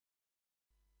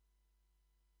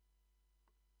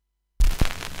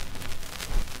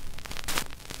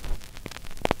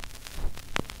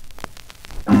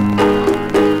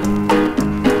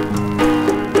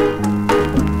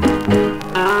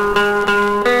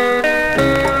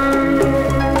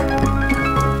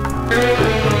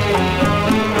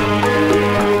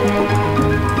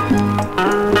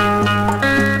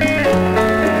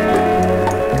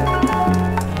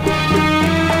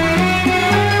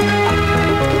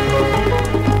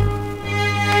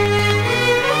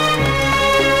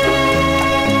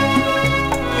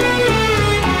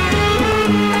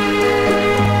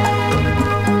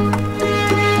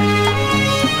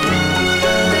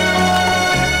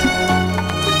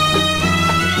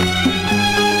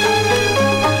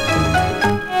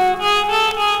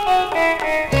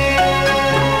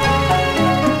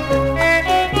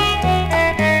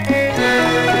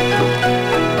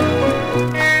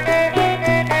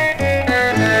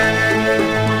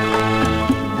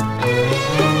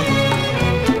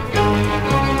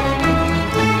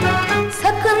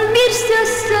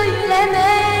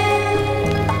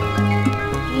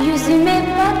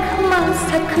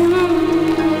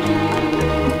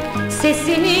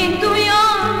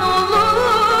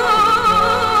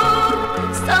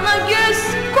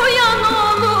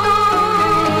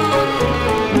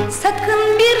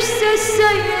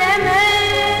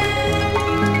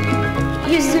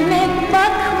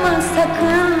bakma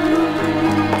sakın,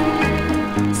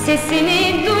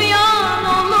 sesini duyan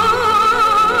olur,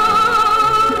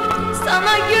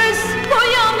 sana göz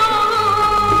koyan olur.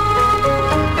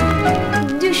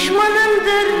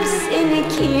 Düşmanındır seni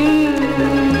kim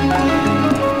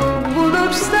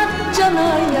bulursa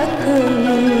cana yakın.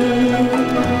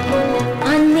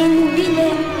 Annen bile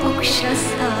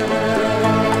okşasa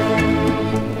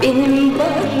benim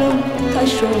bağrım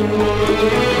taş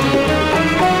olur.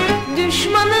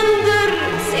 Düşmanındır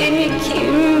seni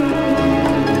kim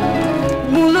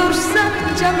bulursa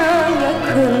cana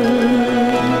yakın.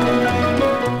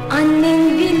 Annen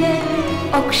bile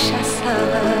okşasa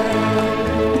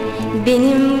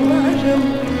benim bağrım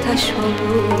taş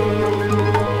olur.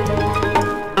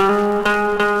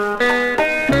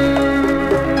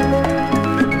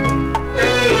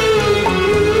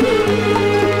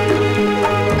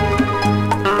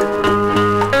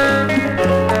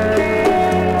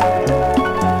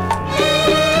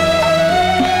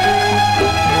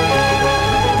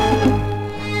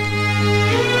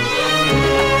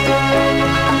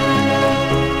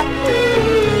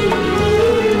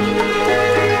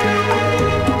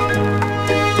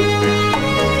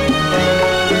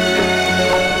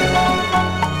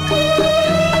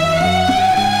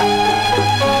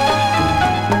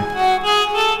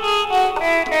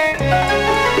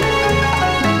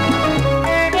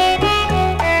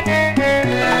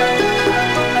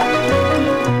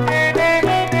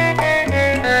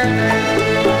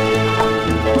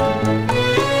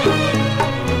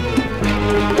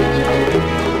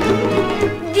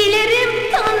 Dilerim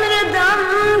tanrıdan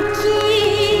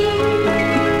ki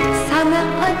sana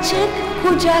açık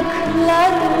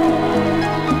kucaklar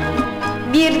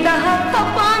bir daha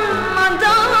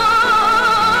kapanmadan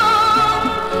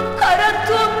kara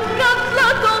toprakla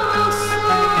dolsun.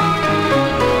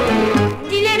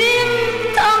 Dilerim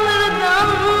tanrıdan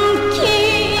ki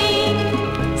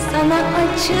sana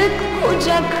açık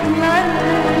kucaklar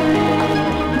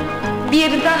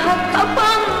bir daha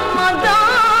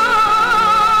kapanmadan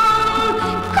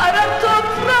kara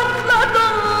toprakla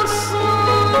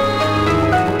dolsun.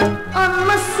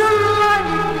 Anmasınlar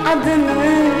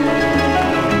adını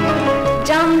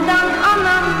camdan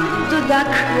anan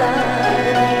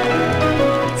dudaklar,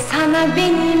 sana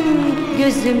benim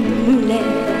gözümle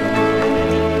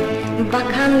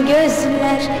bakan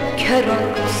gözler kör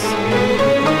olsun.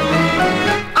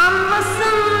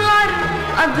 Anmasınlar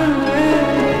adını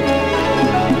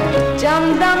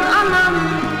camdan anan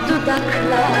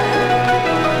dudaklar,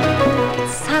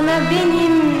 sana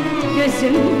benim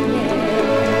gözümle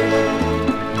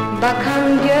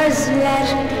bakan gözler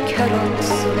kör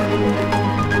olsun.